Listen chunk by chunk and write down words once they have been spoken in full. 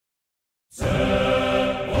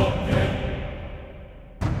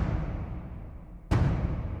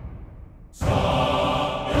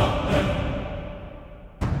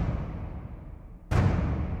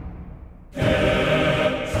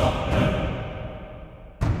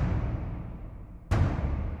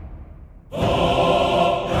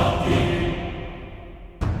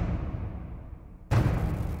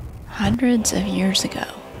Hundreds of years ago,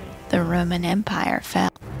 the Roman Empire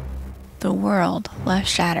fell. The world left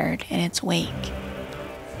shattered in its wake.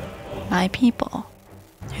 My people,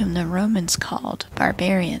 whom the Romans called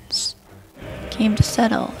barbarians, came to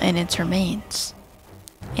settle in its remains,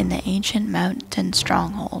 in the ancient mountain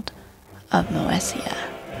stronghold of Moesia.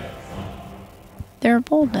 Their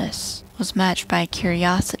boldness was matched by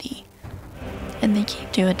curiosity, and they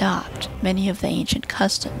came to adopt many of the ancient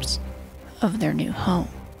customs of their new home.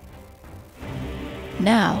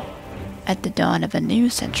 Now, at the dawn of a new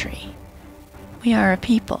century, we are a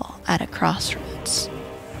people at a crossroads.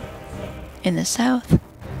 In the south,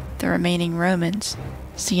 the remaining Romans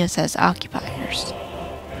see us as occupiers,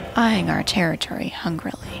 eyeing our territory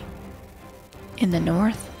hungrily. In the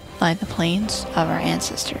north lie the plains of our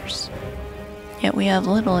ancestors, yet we have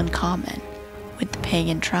little in common with the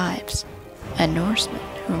pagan tribes and Norsemen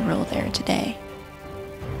who rule there today.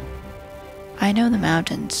 I know the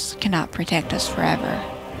mountains cannot protect us forever.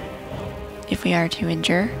 If we are to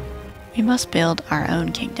endure, we must build our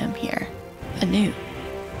own kingdom here, anew,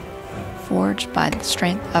 forged by the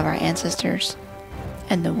strength of our ancestors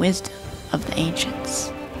and the wisdom of the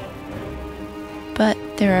ancients. But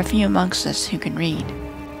there are few amongst us who can read,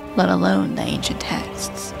 let alone the ancient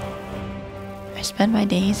texts. I spend my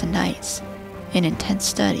days and nights in intense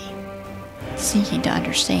study, seeking to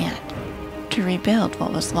understand, to rebuild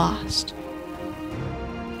what was lost.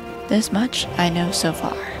 This much I know so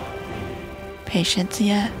far.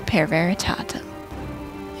 Patientia per veritatem.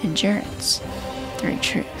 Endurance through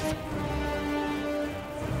truth.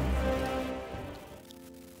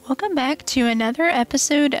 Welcome back to another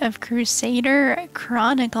episode of Crusader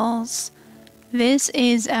Chronicles. This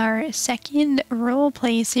is our second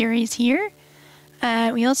roleplay series here.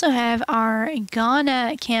 We also have our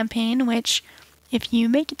Ghana campaign, which if you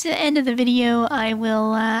make it to the end of the video, I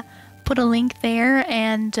will put a link there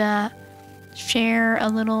and share a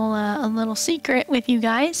little secret with you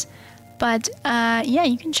guys. But yeah,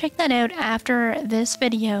 you can check that out after this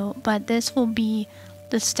video. But this will be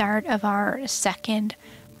the start of our second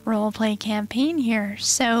roleplay campaign here.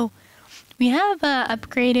 So we have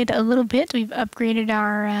upgraded a little bit. We've upgraded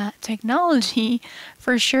our technology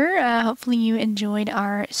for sure. Hopefully you enjoyed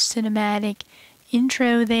our cinematic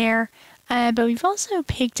intro there. But we've also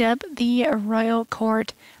picked up the Royal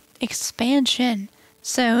Court expansion.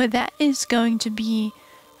 So that is going to be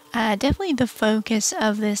definitely the focus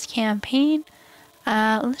of this campaign.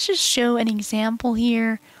 Let's just show an example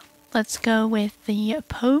here. Let's go with the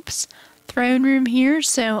Pope's throne room here.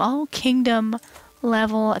 So all kingdom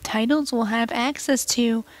level titles will have access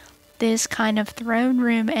to this kind of throne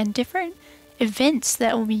room and different events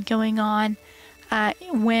that will be going on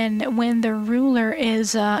when the ruler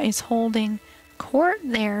is holding court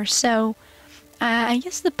there. So I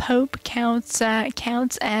guess the Pope counts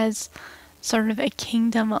as sort of a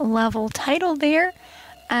kingdom level title there,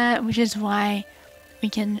 which is why we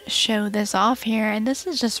can show this off here. And this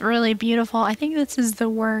is just really beautiful. I think this is the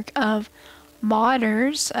work of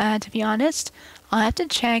modders, to be honest. I'll have to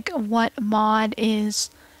check what mod is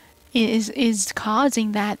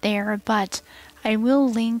causing that there, but I will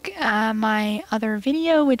link my other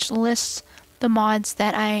video which lists the mods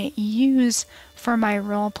that I use for my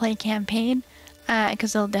roleplay campaign,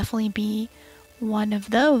 because it'll definitely be one of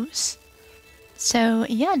those. So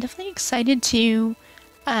yeah, definitely excited to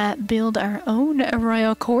build our own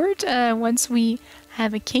royal court once we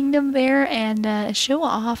have a kingdom there, and show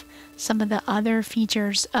off some of the other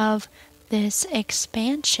features of this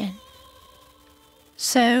expansion.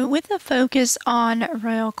 So with the focus on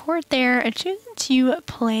royal court there, I choose to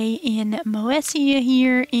play in Moesia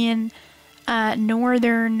here in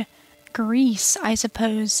northern Greece, I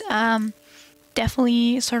suppose.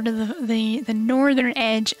 Definitely sort of the northern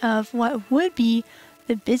edge of what would be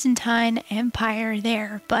the Byzantine Empire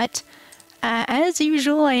there. But as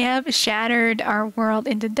usual, I have shattered our world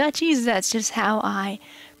into duchies. That's just how I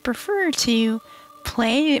prefer to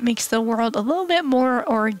play. It makes the world a little bit more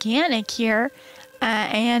organic here.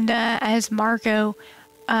 And as Marko,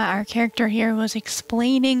 our character here, was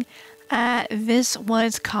explaining, this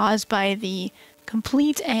was caused by the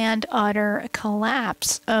complete and utter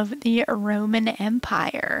collapse of the Roman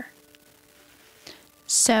Empire.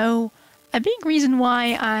 So a big reason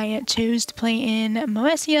why I chose to play in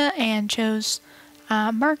Moesia and chose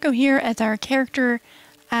Marko here as our character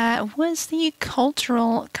was the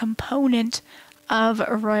cultural component of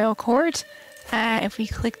Royal Court. If we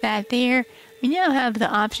click that there, we now have the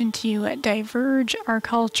option to diverge our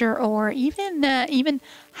culture, or even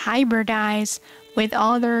hybridize with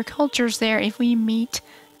other cultures there if we meet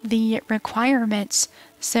the requirements.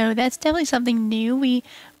 So that's definitely something new. We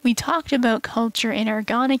we talked about culture in our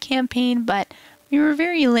Ghana campaign, but we were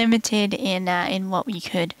very limited in what we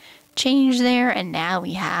could change there, and now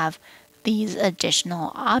we have these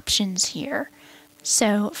additional options here.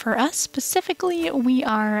 So for us specifically, we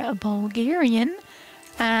are Bulgarian,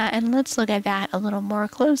 and let's look at that a little more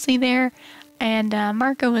closely there. And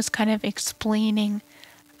Marko was kind of explaining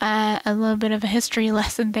a little bit of a history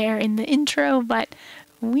lesson there in the intro, but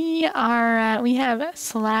we have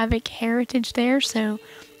Slavic heritage there, so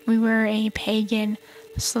we were a pagan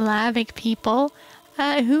Slavic people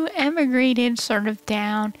who emigrated sort of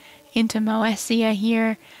down into Moesia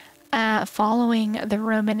here following the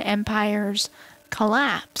Roman Empire's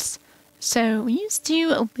collapse. So we used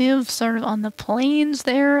to live sort of on the plains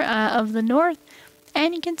there of the north,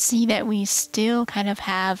 and you can see that we still kind of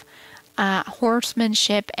have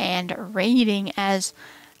horsemanship and raiding as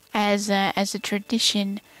a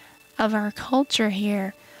tradition of our culture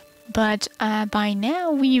here. But by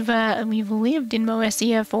now we've lived in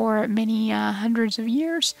Moesia for many hundreds of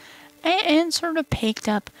years, and sort of picked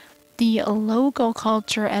up the local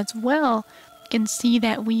culture as well. You can see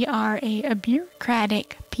that we are a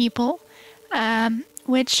bureaucratic people,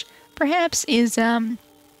 which perhaps is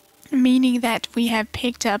meaning that we have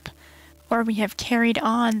picked up, or we have carried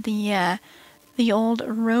on the old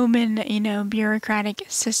Roman, bureaucratic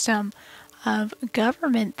system of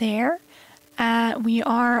government there. We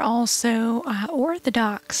are also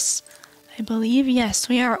Orthodox, I believe. Yes,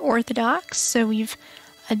 we are Orthodox, so we've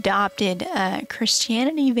adopted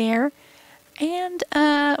Christianity there. And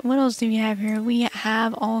what else do we have here? We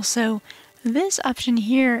have also this option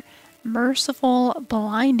here, merciful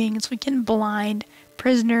blindings. We can blind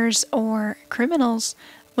prisoners or criminals,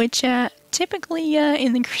 which typically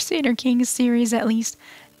in the Crusader Kings series at least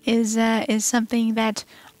is something that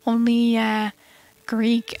only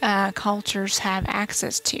Greek cultures have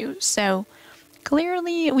access to. So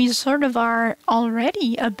clearly we sort of are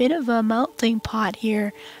already a bit of a melting pot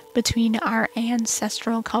here between our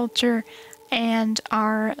ancestral culture and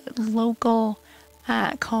our local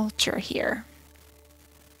culture here.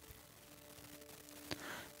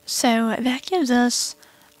 So that gives us,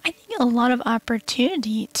 I think, a lot of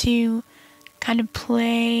opportunity to kind of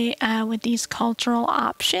play with these cultural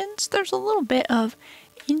options. There's a little bit of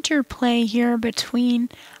interplay here between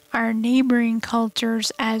our neighboring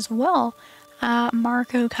cultures as well.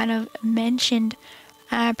 Marko kind of mentioned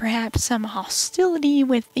perhaps some hostility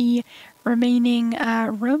with the remaining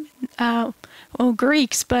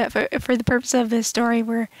Greeks, but for the purpose of this story,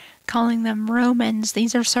 we're calling them Romans.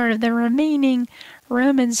 These are sort of the remaining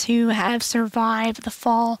Romans who have survived the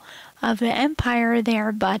fall of the empire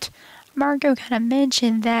there, but Marko kind of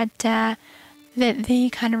mentioned that that they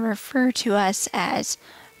kind of refer to us as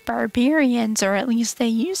barbarians, or at least they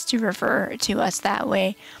used to refer to us that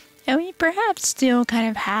way. And we perhaps still kind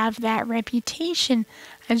of have that reputation,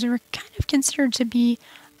 as we're kind of considered to be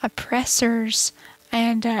oppressors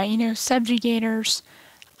and subjugators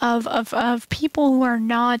of people who are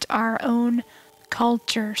not our own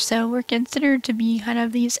culture. So we're considered to be kind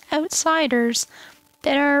of these outsiders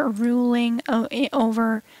that are ruling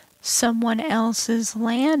over someone else's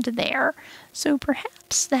land there. So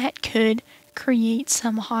perhaps that could create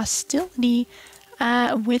some hostility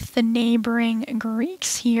with the neighboring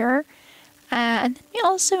Greeks here. And then we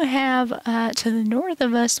also have, to the north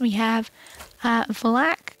of us, we have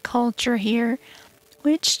Vlach culture here,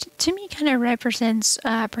 which to me kind of represents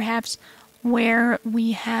perhaps where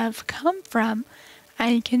we have come from.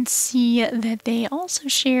 I can see that they also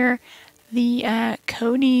share the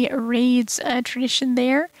Cody raids tradition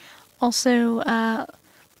there. Also,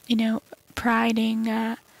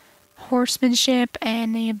 priding horsemanship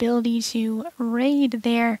and the ability to raid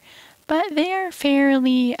there. But they are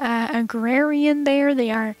fairly agrarian there. They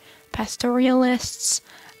are pastoralists.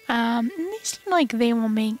 And they seem like they will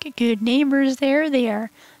make good neighbors there. They are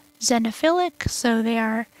xenophilic, so they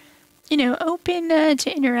are, open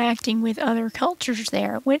to interacting with other cultures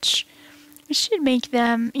there, which should make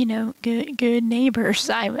them, good neighbors,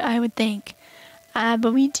 I would think.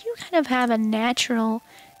 But we do kind of have a natural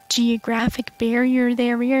geographic barrier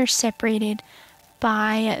there. We are separated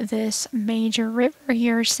by this major river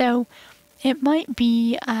here, so it might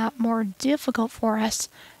be more difficult for us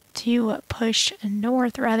to push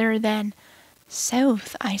north rather than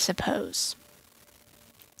south, I suppose.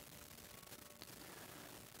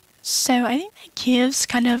 So I think that gives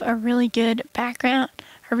kind of a really good background,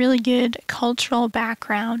 a really good cultural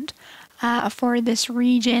background for this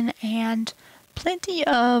region, and plenty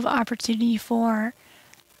of opportunity for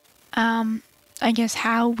I guess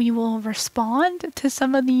how we will respond to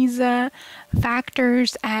some of these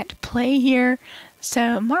factors at play here.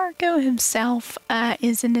 So Marko himself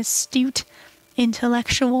is an astute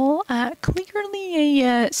intellectual, clearly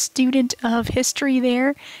a student of history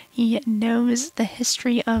there. He knows the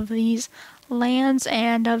history of these lands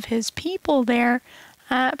and of his people there.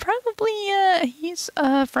 Probably he's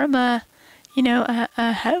from a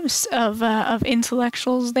house of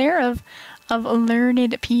intellectuals there, of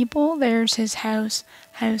learned people. There's his house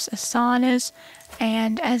Asana's,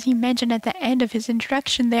 and as he mentioned at the end of his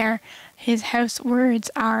introduction there, his house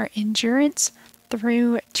words are endurance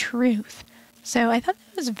through truth. So I thought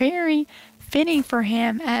that was very fitting for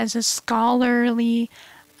him as a scholarly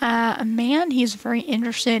man. He's very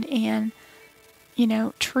interested in,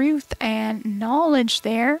 truth and knowledge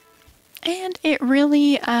there. And it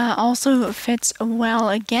really also fits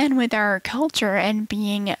well again with our culture and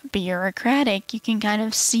being bureaucratic. You can kind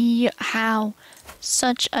of see how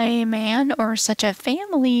such a man or such a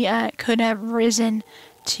family could have risen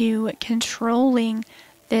to controlling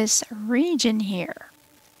this region here.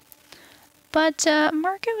 But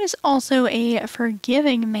Marko is also a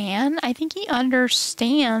forgiving man. I think he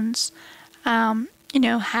understands,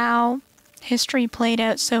 how history played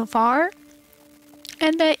out so far.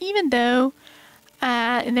 And that even though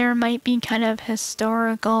there might be kind of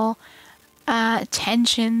historical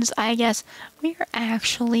tensions, I guess, we are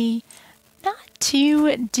actually not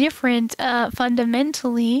too different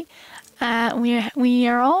fundamentally. We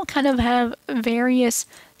are all kind of have various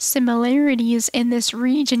similarities in this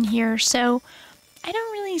region here, so I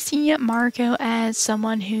don't really see Marko as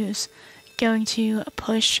someone who's going to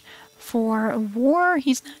push for war.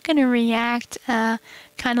 He's not going to react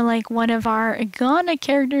kind of like one of our Ghana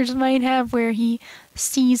characters might have, where he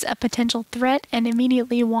sees a potential threat and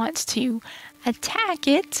immediately wants to attack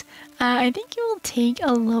it. I think he will take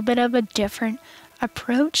a little bit of a different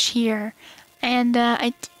approach here, and I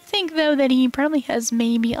do think though that he probably has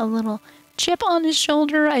maybe a little chip on his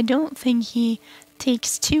shoulder. I don't think he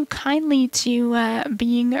takes too kindly to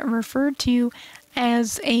being referred to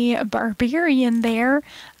as a barbarian there,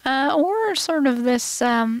 or sort of this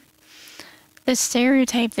this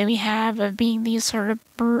stereotype that we have of being these sort of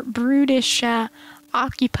brutish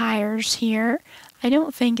occupiers here. I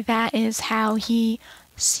don't think that is how he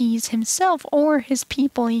sees himself or his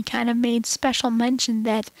people. He kind of made special mention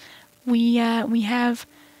that we have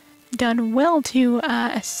done well to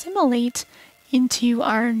assimilate into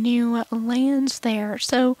our new lands there.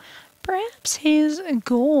 So perhaps his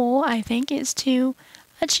goal, I think, is to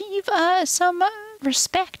achieve some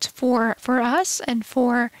respect for us and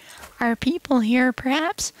for our people here,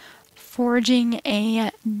 perhaps forging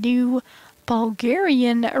a new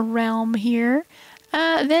Bulgarian realm here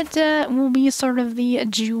that will be sort of the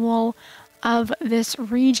jewel of this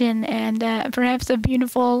region, and perhaps a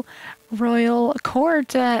beautiful royal court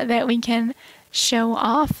that we can show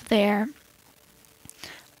off there.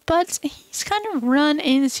 But he's kind of run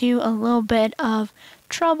into a little bit of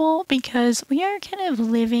trouble because we are kind of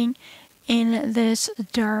living in this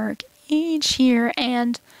dark age here,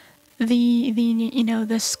 and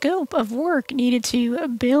the scope of work needed to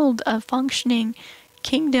build a functioning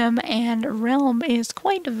kingdom and realm is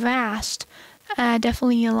quite vast.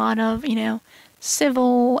 Definitely a lot of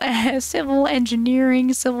civil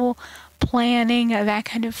engineering, civil planning, that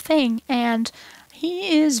kind of thing, and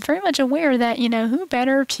he is very much aware that who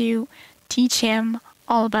better to teach him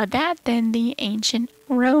all about that than the ancient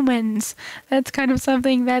Romans. That's kind of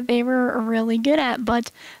something that they were really good at,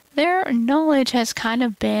 but their knowledge has kind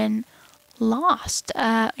of been lost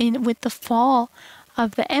with the fall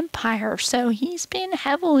of the empire. So he's been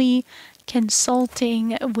heavily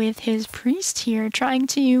consulting with his priest here, trying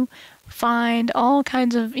to find all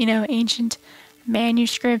kinds of ancient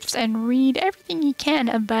manuscripts and read everything he can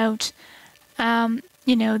about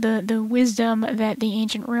the wisdom that the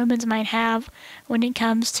ancient Romans might have when it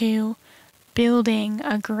comes to building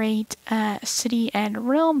a great city and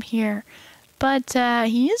realm here. But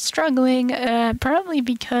he is struggling, probably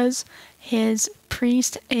because his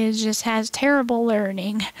priest has terrible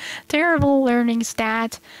learning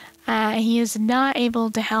stat. He is not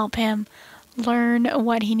able to help him learn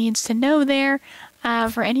what he needs to know there.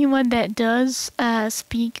 For anyone that does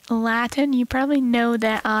speak Latin, you probably know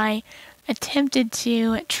that I attempted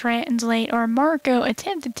to translate, or Marko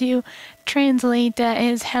attempted to translate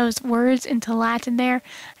his house words into Latin there,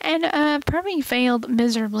 and probably failed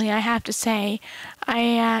miserably, I have to say.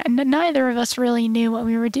 Neither of us really knew what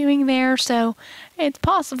we were doing there, so it's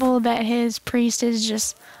possible that his priest is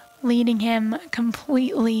just leading him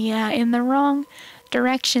completely in the wrong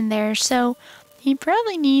direction there. So he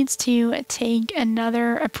probably needs to take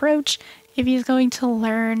another approach if he's going to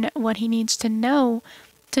learn what he needs to know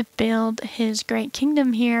to build his great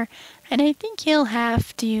kingdom here. And I think he'll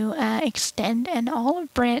have to extend an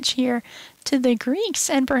olive branch here to the Greeks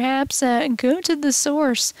and perhaps go to the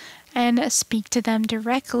source and speak to them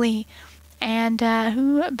directly. And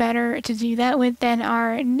who better to do that with than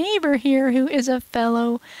our neighbor here, who is a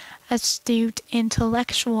fellow astute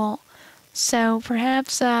intellectual. So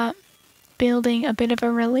perhaps building a bit of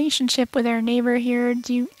a relationship with our neighbor here,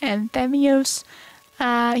 Anthemios.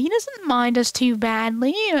 He doesn't mind us too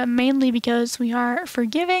badly, mainly because we are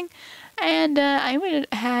forgiving, and I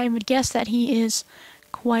would guess that he is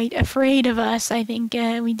quite afraid of us. I think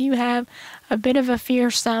we do have a bit of a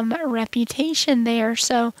fearsome reputation there,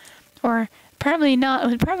 so, or probably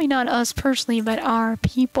not us personally, but our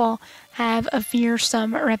people have a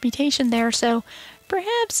fearsome reputation there, so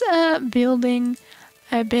perhaps building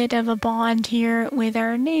a bit of a bond here with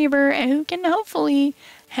our neighbor who can hopefully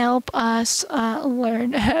help us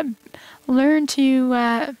learn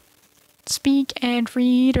to speak and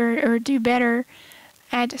read, or do better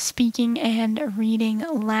at speaking and reading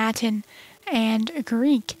Latin and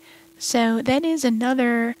Greek. So that is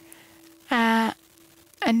another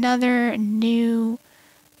new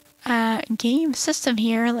game system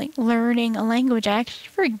here, like learning a language. I actually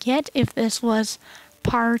forget if this was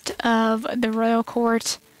part of the Royal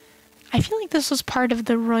Court. I feel like this was part of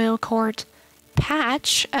the Royal Court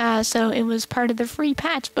patch, so it was part of the free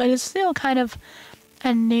patch, but it's still kind of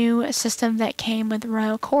a new system that came with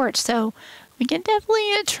Royal Court, so we can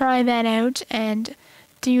definitely try that out and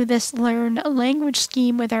do this learn language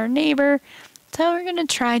scheme with our neighbor. So we're going to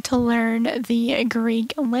try to learn the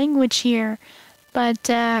Greek language here, but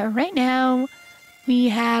right now we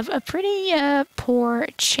have a pretty poor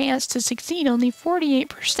chance to succeed, only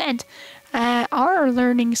 48%. Our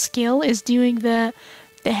learning skill is doing the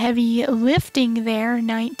heavy lifting there,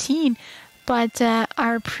 19, but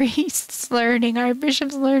our priest's learning, our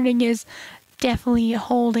bishop's learning is definitely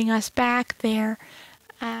holding us back there.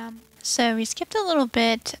 So we skipped a little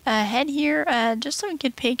bit ahead here, just so we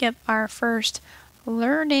could pick up our first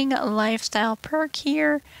learning lifestyle perk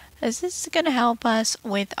here, as this is going to help us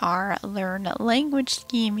with our learn language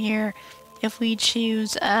scheme here. If we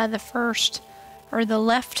choose the first or the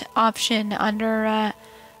left option under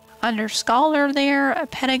scholar there,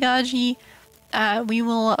 pedagogy, we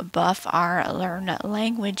will buff our learn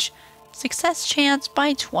language success chance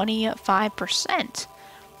by 25%.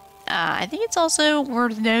 I think it's also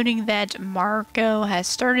worth noting that Marko has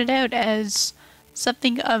started out as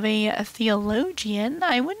something of a theologian.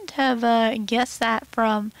 I wouldn't have guessed that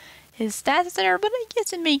from his stats there, but I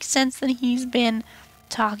guess it makes sense that he's been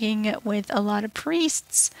talking with a lot of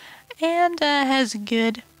priests and has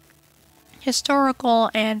good historical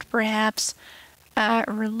and perhaps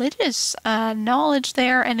religious knowledge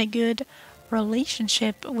there, and a good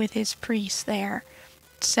relationship with his priests there.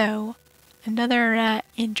 So another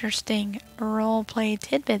interesting roleplay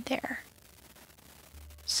tidbit there.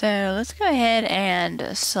 So let's go ahead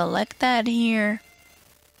and select that here.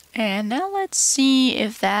 And now let's see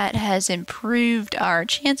if that has improved our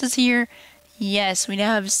chances here. Yes, we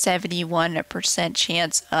now have 71%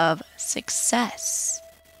 chance of success.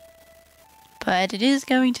 But it is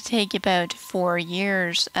going to take about 4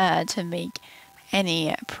 years to make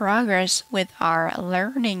any progress with our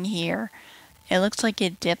learning here. It looks like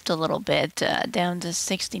it dipped a little bit, down to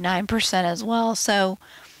 69% as well. So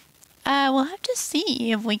we'll have to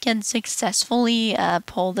see if we can successfully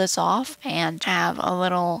pull this off and have a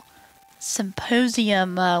little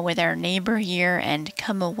symposium with our neighbor here and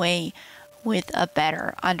come away with a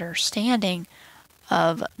better understanding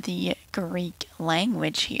of the Greek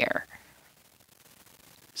language here.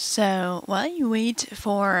 So while you wait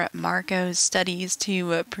for Marko's studies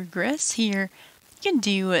to progress here, you can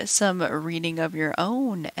do some reading of your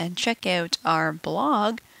own and check out our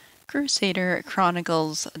blog,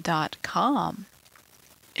 CrusaderChronicles.com.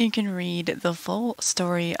 You can read the full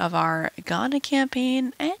story of our Ghana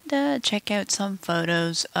campaign and check out some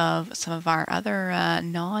photos of some of our other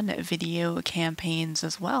non-video campaigns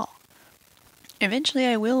as well. Eventually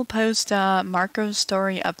I will post Marko's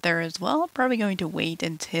story up there as well. I'm probably going to wait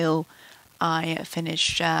until I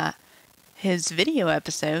finish his video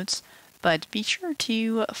episodes, but be sure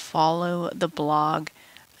to follow the blog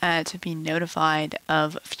to be notified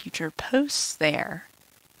of future posts there.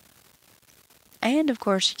 And of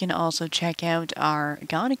course you can also check out our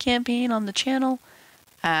Ghana campaign on the channel.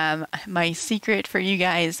 My secret for you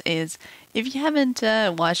guys is, if you haven't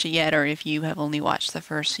watched it yet, or if you have only watched the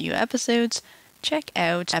first few episodes, check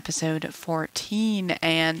out episode 14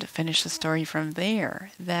 and finish the story from there.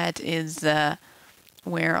 That is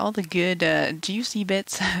where all the good juicy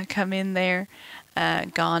bits come in there.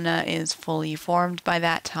 Ghana is fully formed by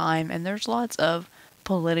that time, and there's lots of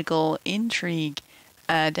political intrigue,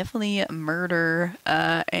 definitely murder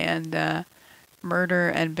and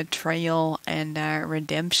betrayal and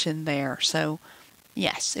redemption there. So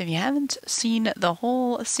yes, if you haven't seen the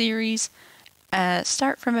whole series,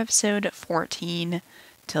 start from episode 14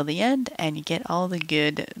 till the end, and you get all the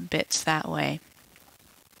good bits that way.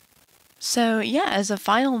 So yeah, as a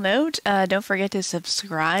final note, don't forget to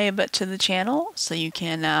subscribe to the channel so you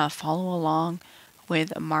can follow along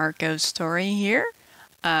with Marko's story here.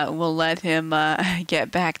 We'll let him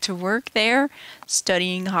get back to work there,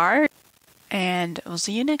 studying hard, and we'll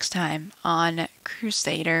see you next time on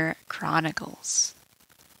Crusader Chronicles.